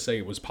for them to say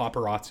it was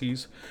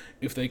paparazzis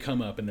if they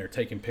come up and they're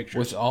taking pictures.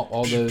 Which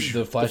all the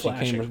flashing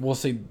flashing. cameras. Well,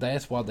 see,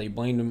 that's why they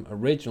blamed them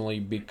originally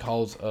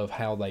because of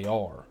how they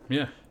are.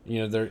 Yeah,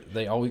 You know,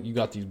 they always you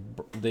got these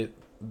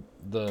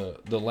the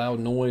loud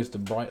noise, the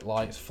bright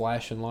lights,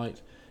 flashing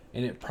lights,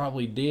 and it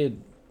probably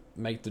did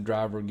make the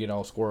driver get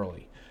all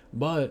squirrely.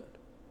 But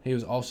he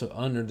was also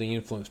under the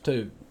influence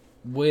too,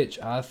 which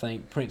I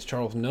think Prince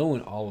Charles,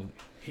 knowing all of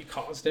he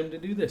caused him to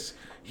do this.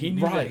 He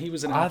knew that he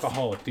was an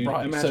alcoholic, dude.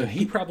 Right. Imagine So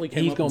he probably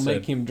came he's up gonna and make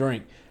said, him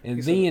drink, and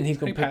he then said, he's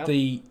gonna "Hey, put pal,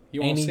 the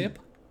you want a sip?"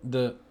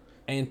 the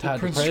Prince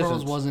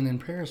Charles antidepressants. wasn't in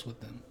Paris with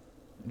them.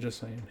 Just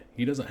saying,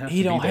 he doesn't have. He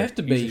to don't be there. have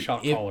to He's be. a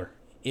shot If- caller.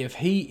 If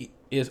he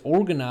is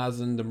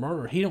organizing the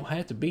murder, he don't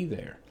have to be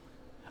there.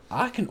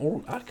 I can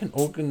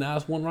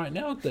organize one right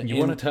now. You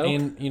want a tow?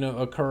 And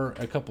occur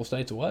a couple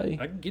states away.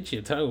 I can get you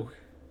a tow.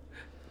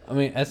 I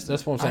mean, that's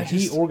what I'm saying. I He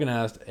just-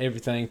 organized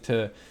everything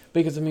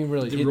because I mean,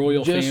 really, The it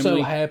royal just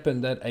family. so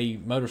happened that a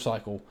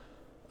motorcycle,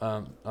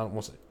 I don't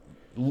want to say,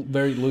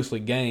 very loosely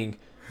gang,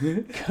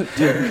 to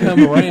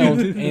come around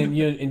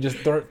and just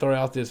throw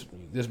out this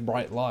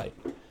bright light.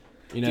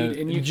 You know, Dude,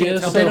 and you can't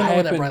just tell They so don't know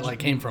where that happened. bright light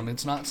came from.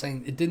 It's not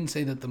saying. It didn't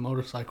say that the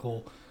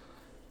motorcycle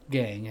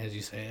gang, as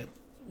you say it,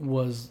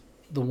 was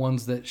the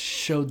ones that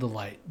showed the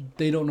light.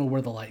 They don't know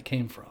where the light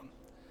came from.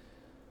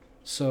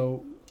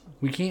 So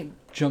we can't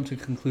jump to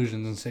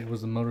conclusions and say it was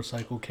the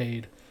motorcycle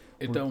Cade.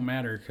 It don't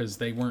matter because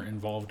they weren't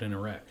involved in a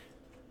wreck.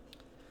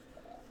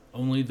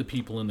 Only the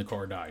people in the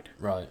car died.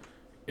 Right.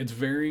 It's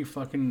very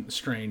fucking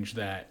strange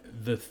that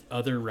the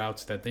other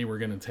routes that they were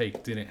going to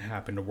take didn't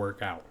happen to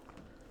work out.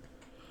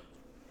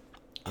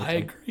 I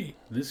agree.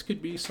 This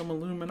could be some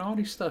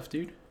Illuminati stuff,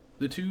 dude.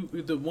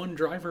 The one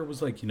driver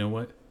was like, you know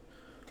what?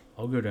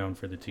 I'll go down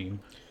for the team.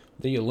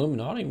 The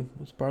Illuminati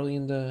was probably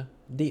in the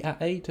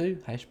DIA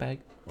too. Hashtag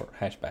go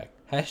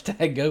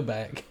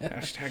back.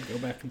 Hashtag go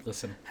back and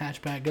listen.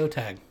 Hatchback go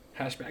tag.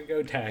 Hashtag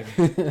go tag.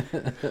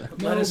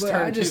 No, Let us but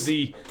I turn just- to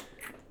the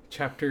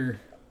chapter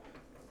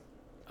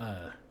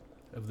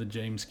of the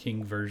James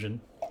King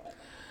version.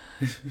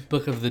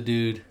 Book of the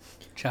Dude,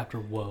 chapter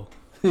Whoa.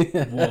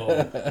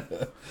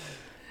 Whoa.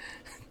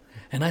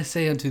 And I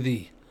say unto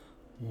thee,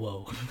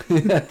 Whoa.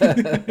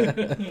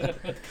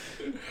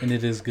 And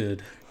it is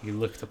good. You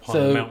looked upon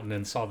the mountain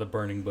and saw the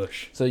burning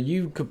bush. So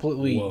you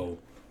completely Whoa.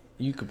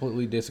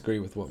 disagree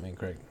with what me and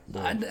Craig do.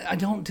 I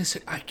don't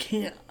disagree. I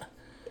can't.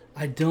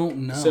 I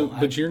don't know. So,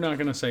 but you're not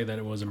going to say that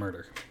it was a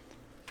murder.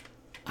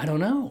 I don't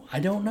know. I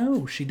don't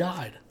know. She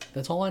died.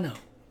 That's all I know.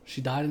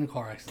 She died in a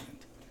car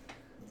accident.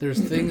 There's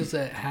things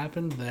that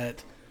happened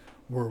that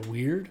were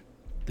weird.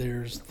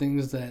 There's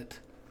things that...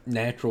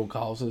 Natural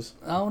causes.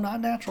 Oh,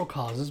 not natural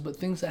causes, but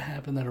things that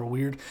happen that are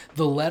weird.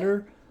 The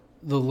letter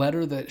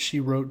that she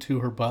wrote to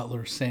her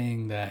butler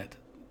saying that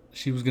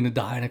she was going to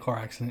die in a car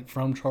accident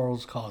from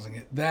Charles causing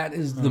it, that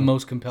is the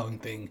most compelling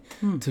thing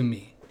to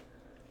me.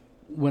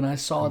 When I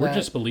saw We're that...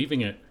 just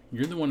believing it.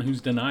 You're the one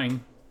who's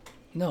denying.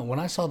 No, when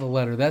I saw the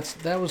letter,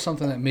 that was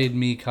something that made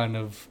me kind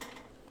of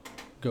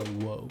go,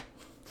 whoa.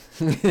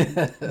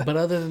 But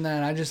other than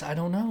that, I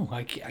don't know.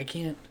 I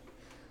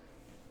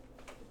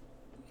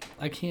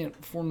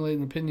can't formulate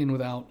an opinion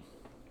without...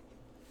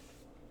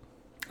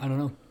 I don't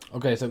know.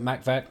 Okay, so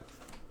Mac fact.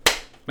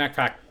 Mac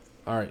fact.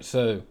 All right,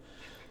 so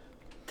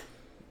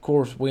of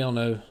course we all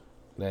know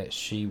that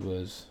she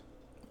was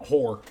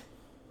Whore.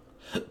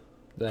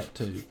 that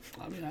too.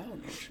 I mean, I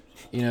don't know.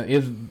 You know,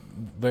 it's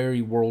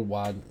very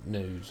worldwide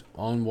news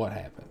on what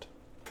happened.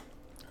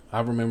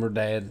 I remember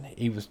Dad,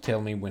 he was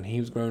telling me when he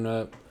was growing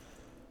up,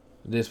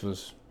 this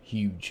was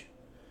huge.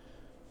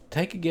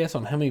 Take a guess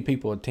on how many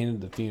people attended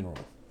the funeral.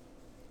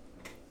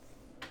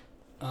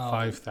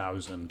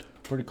 5,000.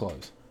 Pretty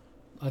close.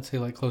 I'd say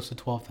like close to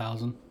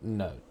 12,000.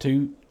 No,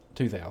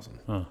 2,000.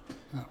 Huh.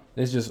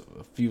 There's just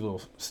a few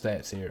little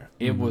stats here.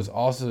 It was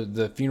also,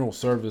 the funeral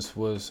service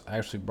was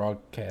actually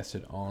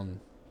broadcasted on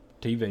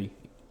TV.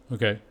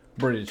 Okay.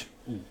 British.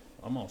 Ooh,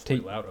 I'm awfully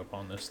loud up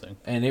on this thing.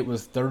 And it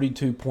was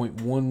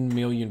 32.1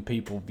 million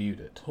people viewed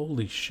it.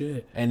 Holy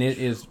shit. And it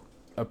is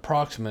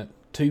approximate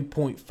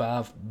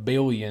 2.5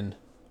 billion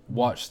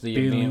watched the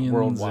event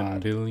worldwide.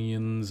 And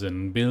billions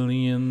and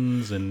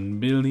billions and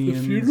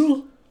billions. The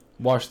funeral?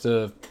 Watched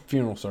the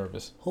funeral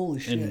service. Holy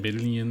shit. And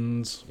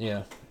billions.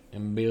 Yeah.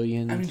 And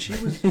billions. I mean,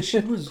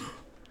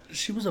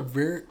 she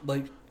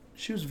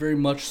was very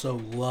much so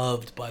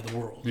loved by the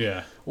world.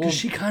 Yeah. Because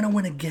she kind of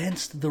went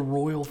against the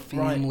royal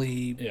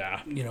family. Right.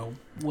 Yeah. You know,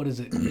 what is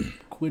it?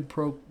 Quid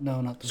pro... No,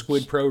 not the...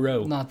 Squid pro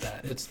row. Not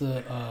that. It's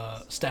the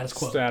status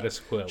quo. Status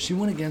quo. She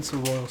went against the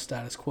royal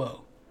status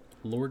quo.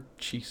 Lord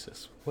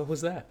Jesus. What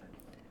was that?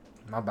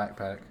 My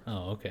backpack.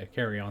 Oh, okay.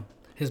 Carry on.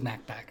 His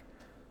Mac pack.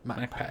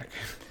 Backpack.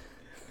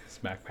 It's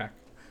backpack.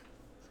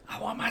 I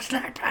want my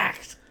snack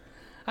packs.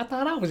 I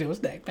thought I was your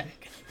snack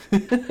pack.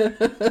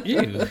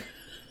 You.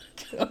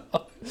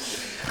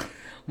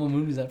 What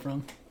movie is that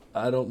from?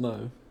 I don't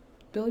know.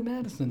 Billy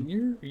Madison.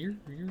 You're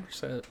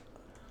set.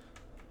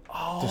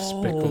 Oh,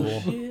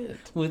 Despicable. shit.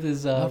 With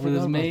his I forgot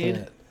about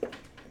maid. that.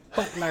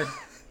 Butler.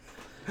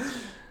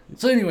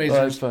 So anyways, Oh,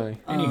 that's funny.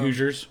 Any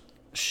Hoosiers?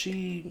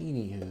 she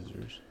Any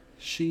Hoosiers.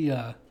 she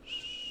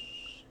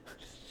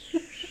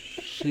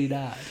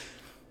died.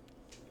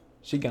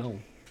 She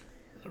gone.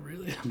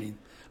 Really? I mean,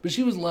 but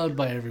she was loved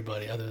by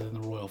everybody other than the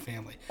royal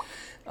family.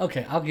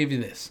 Okay, I'll give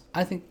you this.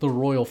 I think the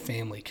royal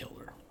family killed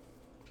her.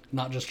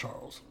 Not just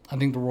Charles. I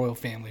think the royal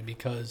family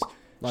because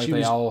Like she they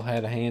was... all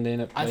had a hand in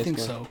it, I think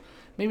basically? so.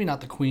 Maybe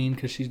not the queen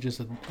because she's just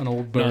an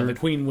old bird. No, the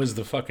queen was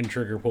the fucking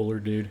trigger puller,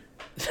 dude.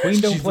 Queen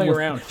don't She's play the one-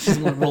 around. She's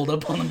the one rolled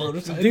up on the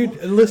motorcycle.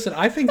 Dude, listen,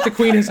 I think the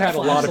queen has had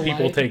a lot of people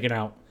Flashlight. taken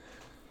out.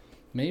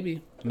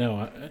 Maybe.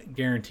 No,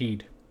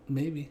 guaranteed.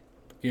 Maybe.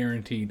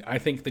 Guaranteed. I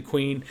think the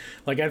queen,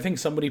 like, I think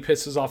somebody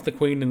pisses off the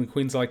queen and the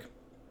queen's like,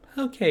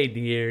 okay,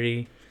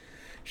 dearie.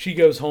 She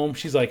goes home.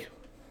 She's like,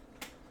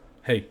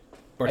 hey,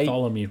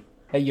 Bartholomew.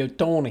 Hey, yo,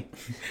 Tony.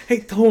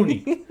 Hey,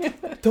 Tony.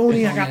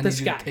 Tony, I Hey, got man, this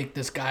need you guy. to take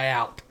this guy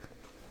out.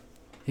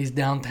 He's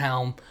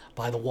downtown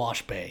by the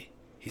wash bay.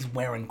 He's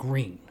wearing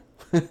green.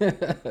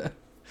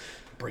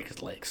 Break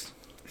his legs.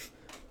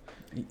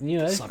 You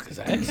know, Suck his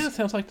that kind ass. of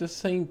sounds like the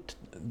same,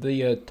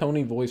 the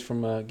Tony voice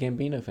from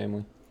Gambino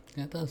family.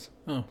 Yeah, it does.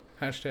 Oh,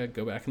 hashtag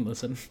go back and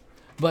listen.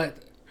 But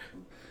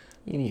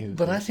Anywho.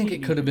 I think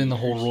it could have been the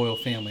whole royal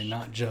family,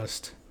 not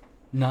just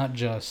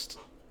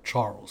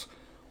Charles.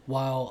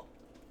 While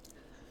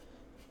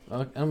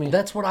I mean,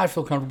 that's what I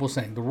feel comfortable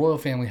saying. The royal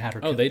family had her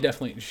Oh, killed. they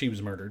definitely, she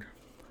was murdered.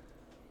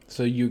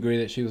 so you agree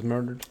that she was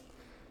murdered?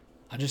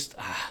 I just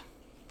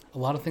a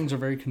lot of things are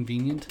very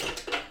convenient.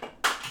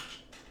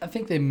 I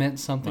think they meant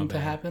something to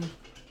bad. happen.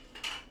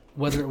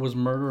 Whether it was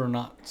murder or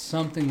not,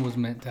 something was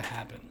meant to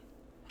happen.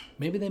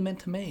 Maybe they meant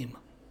to maim.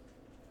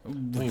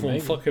 mean, Well, maybe.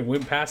 fucking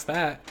went past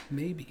that.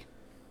 Maybe.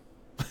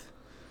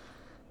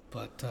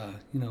 But,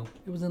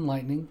 it was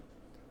enlightening.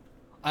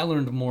 I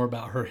learned more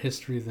about her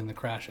history than the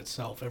crash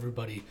itself.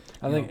 Everybody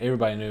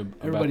everybody knew.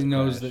 everybody about the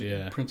knows crash. that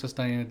yeah. Princess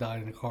Diana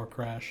died in a car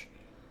crash.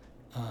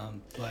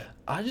 But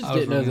I just I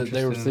was didn't know really that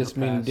there was interested in this her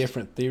many past.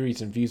 different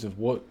theories and views of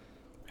what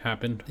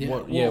Happened.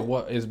 Yeah,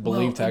 what is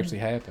believed to and actually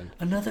happen.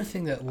 Another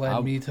thing that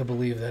led me to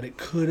believe that it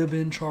could have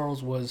been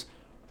Charles was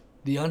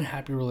the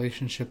unhappy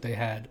relationship they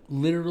had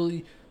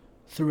literally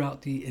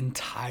throughout the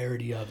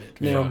entirety of it,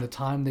 Yeah. from the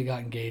time they got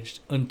engaged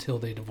until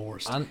they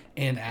divorced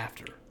and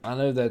after. I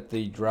know that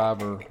the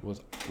driver was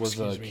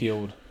Excuse me.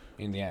 killed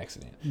in the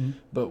accident, Mm-hmm.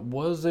 but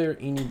was there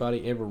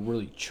anybody ever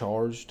really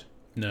charged?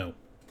 No.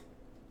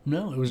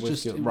 No, it was with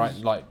just guilt? it Right,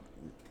 was- like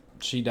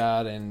she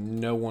died and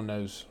no one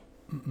knows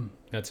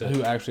That's it.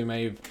 who actually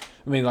may have.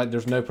 I mean, like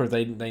there's no proof.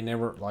 They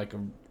never like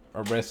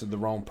arrested the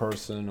wrong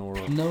person or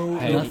No,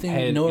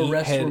 nothing- no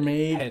arrests were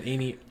made. Had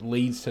any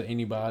leads to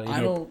anybody?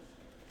 I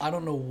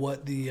don't know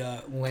what the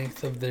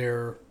length of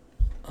their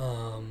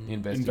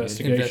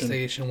Investigation.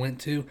 investigation went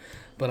to,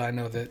 but I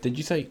know that Did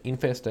you say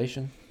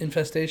infestation?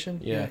 infestation,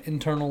 Yeah.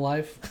 internal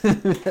life.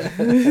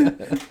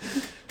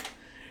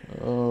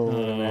 Oh,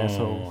 an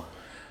asshole.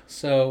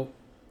 So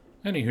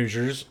Any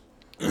Hoosiers?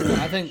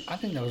 I think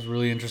that was a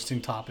really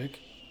interesting topic.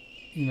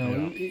 You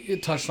know,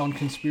 it touched on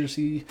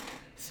conspiracy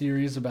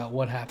theories about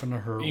what happened to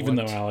her. Even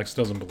though what- Alex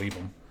doesn't believe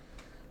him.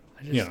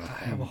 I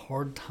have a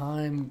hard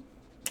time.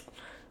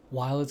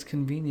 While it's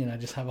convenient, I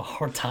just have a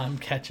hard time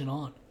catching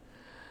on.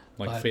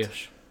 Like But-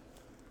 fish.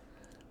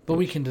 But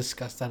we can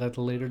discuss that at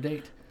a later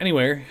date.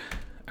 Anyway,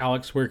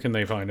 Alex, where can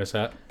they find us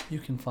at? You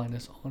can find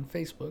us on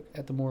Facebook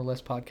at the More or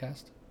Less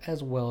Podcast,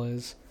 as well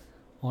as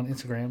on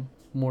Instagram,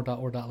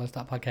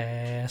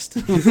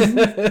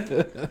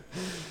 more.or.less.podcast.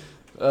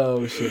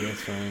 Oh shit,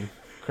 that's funny.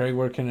 Craig,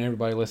 where can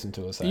everybody listen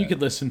to us at? You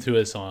could listen to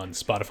us on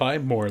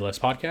Spotify, More or Less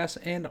Podcast,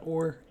 and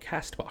or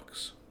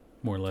Castbox,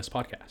 More or Less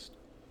Podcast.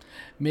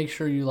 Make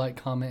sure you like,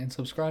 comment, and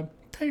subscribe.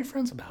 Tell your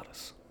friends about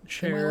us. They might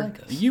Share.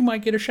 like us. You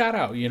might get a shout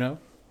out, you know?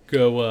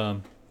 Go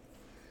And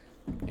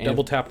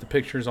double tap the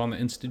pictures on the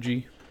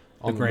Instag.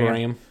 on the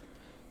gram.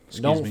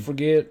 Excuse Don't me.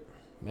 forget,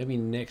 maybe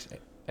next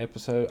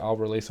episode I'll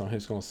release on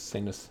who's going to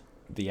send us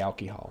the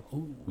alcohol.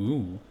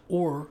 Ooh.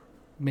 Or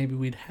maybe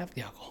we'd have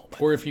the alcohol.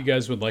 Or if you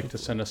guys would like to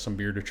send us some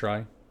beer to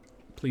try,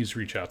 please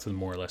reach out to the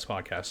More or Less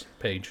Podcast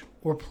page.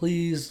 Or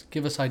please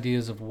give us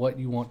ideas of what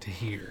you want to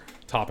hear.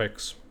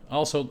 Topics.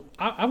 Also,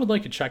 I would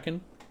like a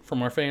check-in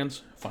from our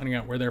fans, finding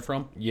out where they're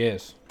from.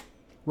 Yes,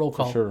 Roll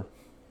for call. sure.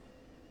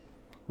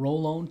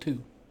 Roll on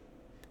too.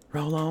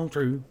 Roll on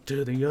through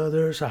to the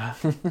other side.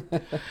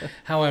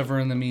 However,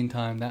 in the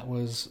meantime, that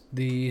was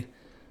the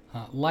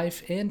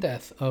life and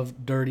death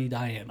of Dirty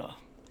Diana.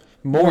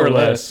 More or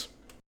less.